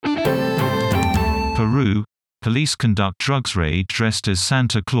Peru, police conduct drugs raid dressed as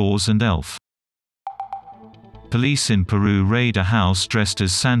Santa Claus and elf. Police in Peru raid a house dressed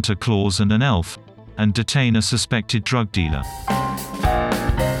as Santa Claus and an elf, and detain a suspected drug dealer.